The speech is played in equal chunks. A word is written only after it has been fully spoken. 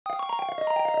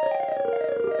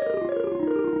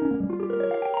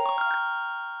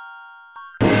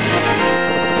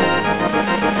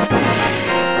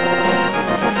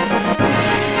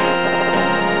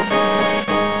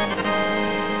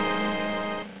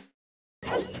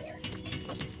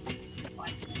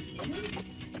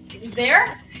It was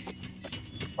there?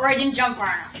 Or I didn't jump far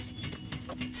enough.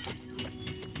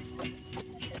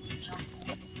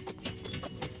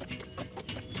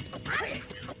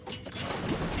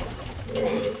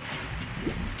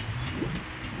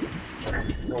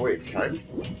 Oh wait, it's time?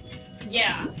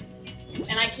 Yeah.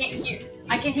 And I can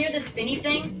hear the spinny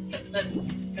thing, the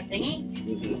thingy.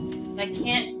 Mm-hmm. But I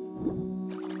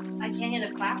can't hear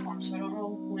the platform, so I don't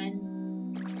know when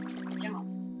to jump.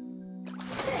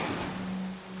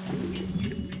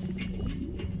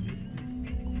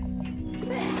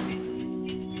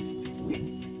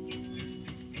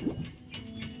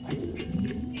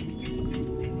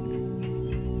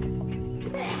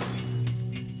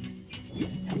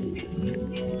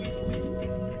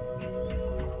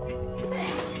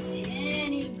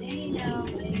 Any day now,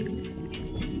 baby.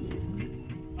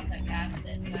 Once I passed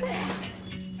it, did I pass it?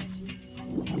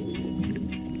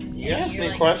 You ask me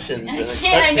like, questions and I expect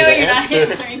can't, I me know to you're not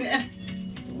answer. answering them.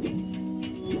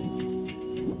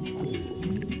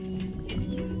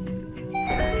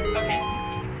 Okay.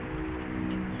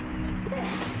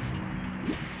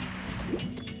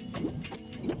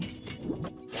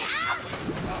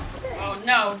 Oh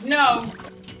no, no!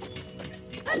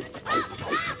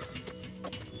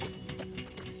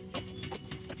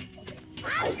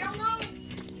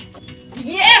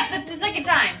 Yes! That's the second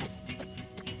time!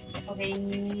 Okay,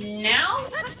 now?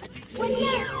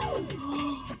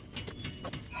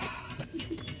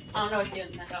 I don't know what to do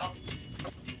with myself.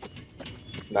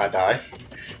 Not die.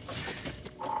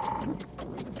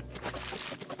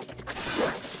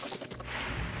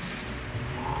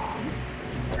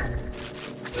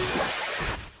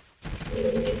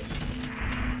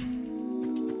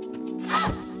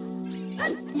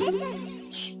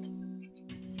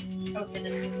 Okay,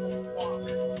 this is the block.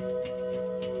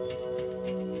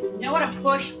 You know how to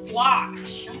push blocks.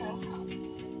 Shut up.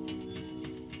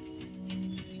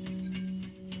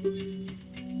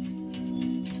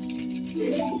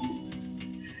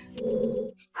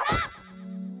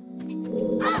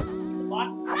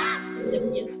 Block.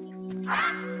 Yes.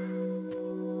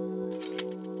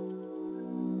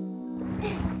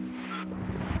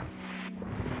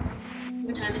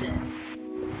 What time is it?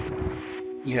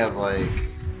 You have like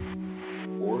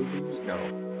 40? No.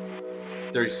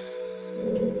 There's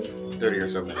 30 or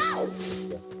so minutes.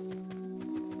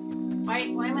 Why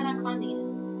am I not climbing it?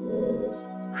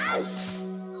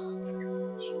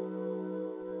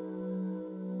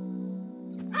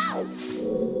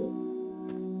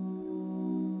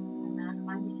 I'm not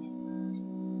climbing it.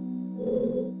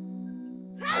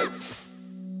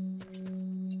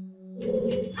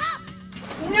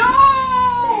 No!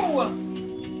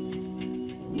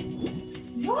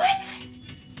 What?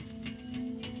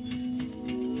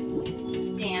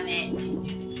 Damn it.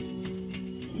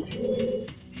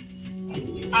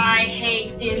 I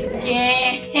hate this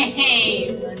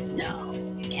game. No,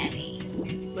 Gabby.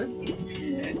 What?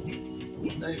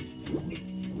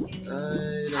 I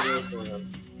don't know what's going on.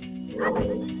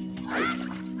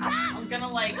 I'm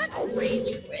gonna like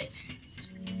rage quit.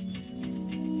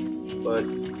 But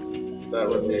that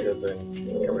wouldn't be a good thing,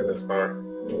 coming this far.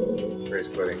 Race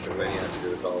quitting, because then you have to do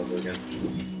this all over again.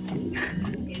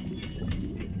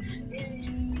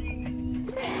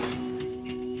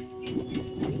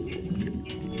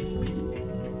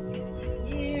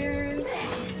 Years.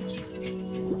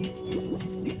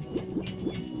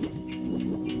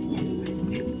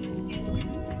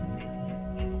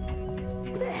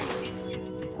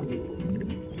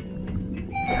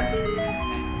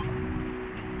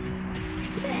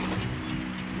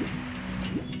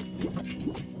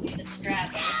 The strap.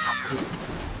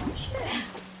 Oh shit.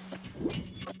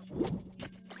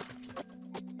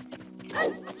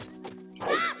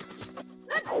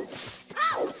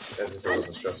 As if it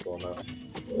wasn't stressful enough.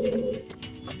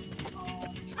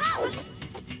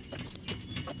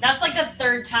 That's like the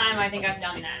third time I think I've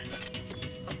done that.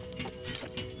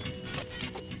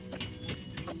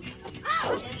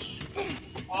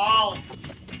 Balls.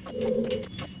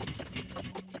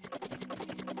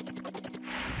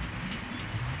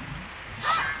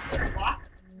 Block.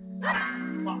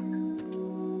 Block.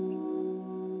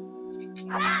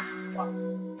 Block.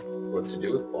 What to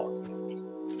do with block?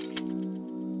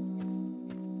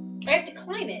 I have to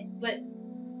climb it, but...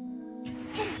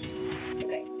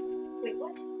 Okay. Wait,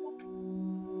 what? What?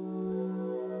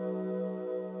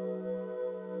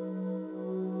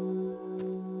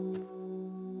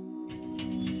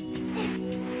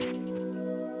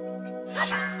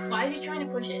 Why is he trying to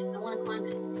push it? I want to climb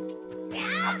it.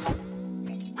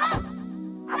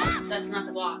 That's not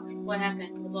the block. What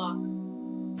happened to the block?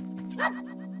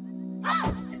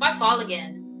 If I fall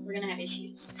again, we're gonna have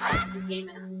issues. This game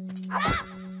and I.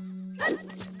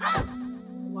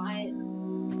 Why?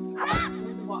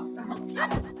 Walk.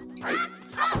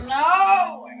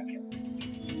 No! Okay.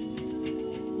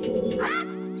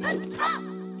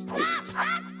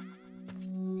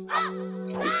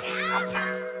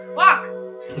 Walk!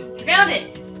 Found it!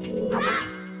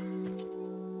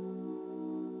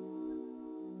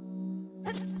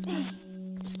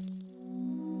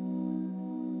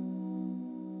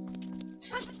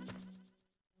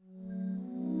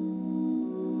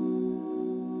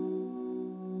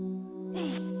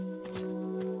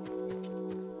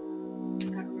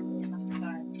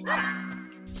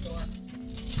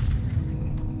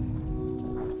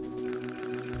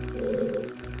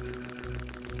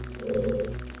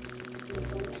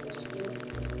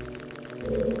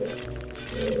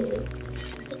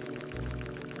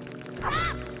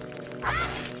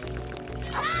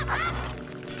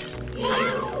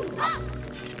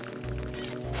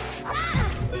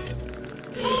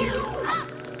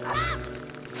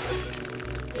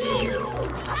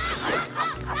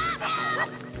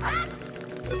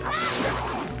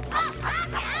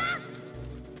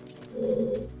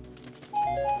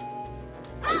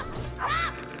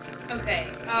 Okay.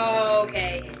 Oh,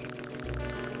 okay.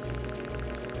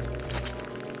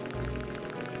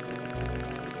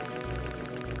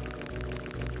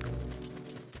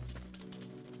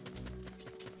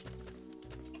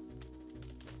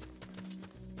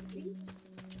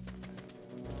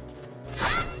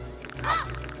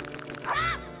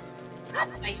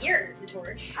 I hear the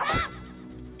torch.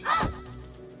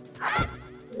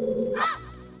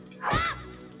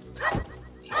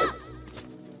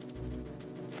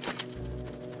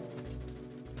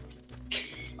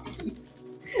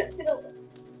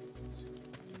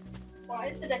 Why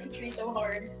is the Deku tree so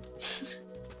hard?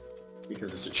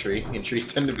 Because it's a tree, and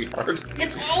trees tend to be hard.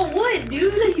 It's all wood,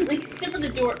 dude! Like, except for the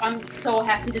door. I'm so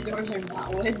happy the doors are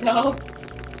not wood, though.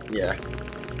 Yeah.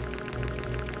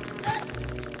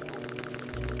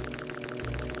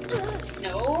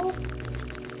 No?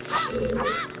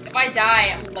 If I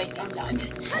die, I'm done.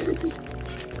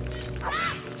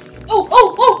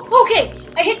 Oh, okay!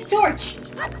 I hit the torch!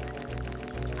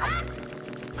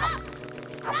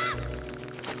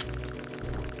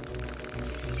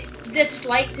 Did it just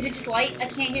light? Did it just light? I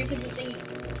can't hear because the thing.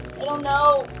 I don't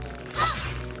know.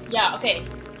 Yeah, okay.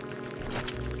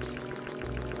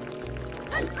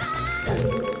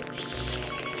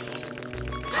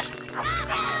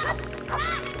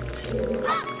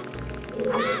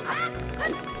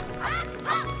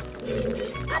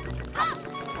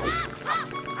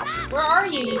 Where are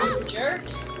you, you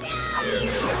jerks?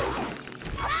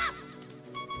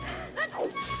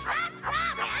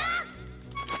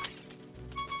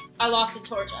 I lost the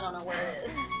torch. I don't know where it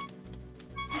is.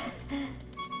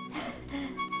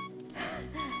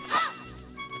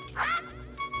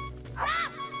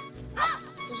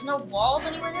 There's no walls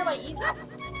anywhere nearby either.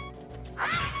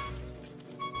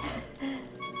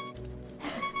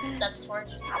 Is that the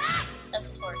torch? That's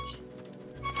the torch.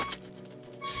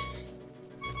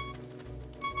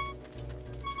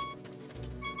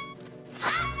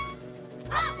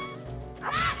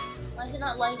 Why is it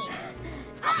not lighting?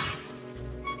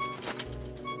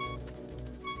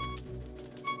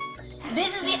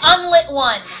 This is the unlit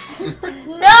one!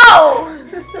 No!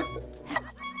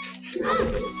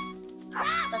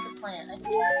 That's a plant. I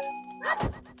just...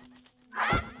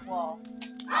 Whoa.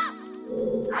 I'm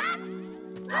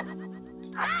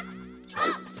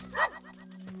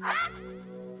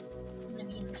gonna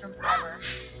be in this room forever.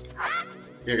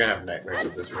 You're gonna have nightmares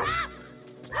with this room.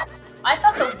 I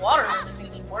thought the water room was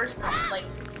gonna be worse than, like...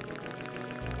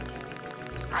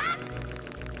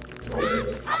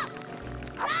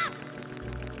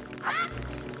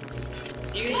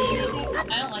 Seriously?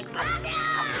 I don't like this.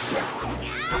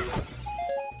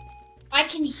 I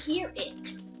can hear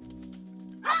it.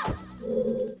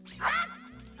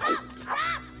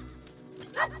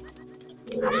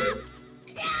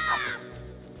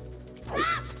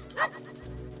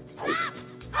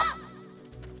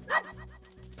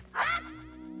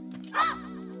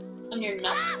 I'm near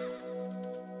nothing.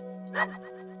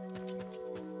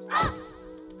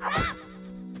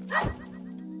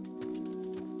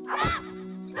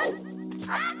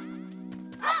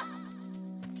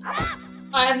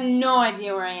 I have no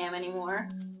idea where I am anymore.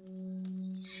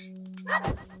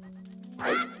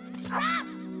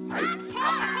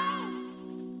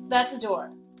 That's the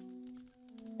door.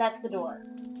 That's the door.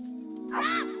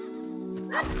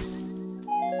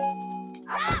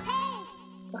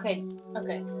 Okay,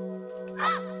 okay.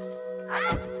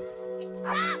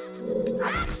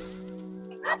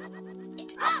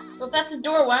 Well, if that's the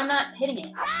door, why am I not hitting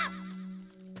it?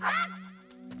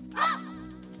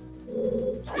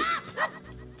 I'm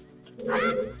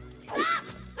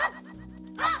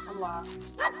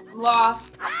lost. I'm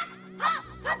lost.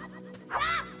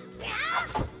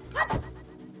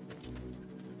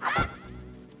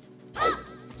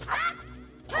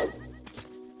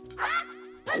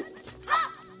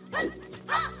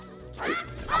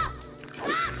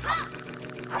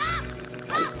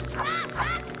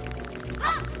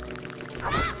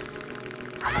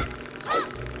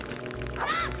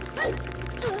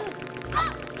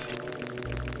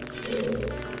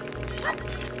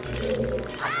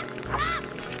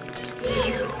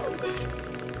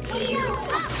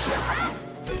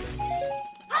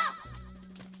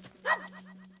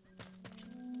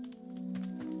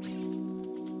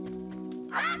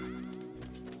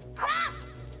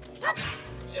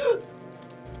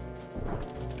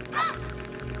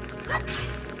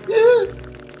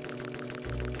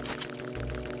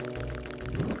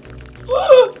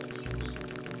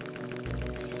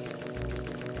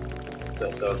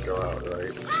 That does go out,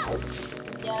 right?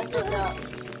 Yeah, it goes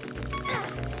out.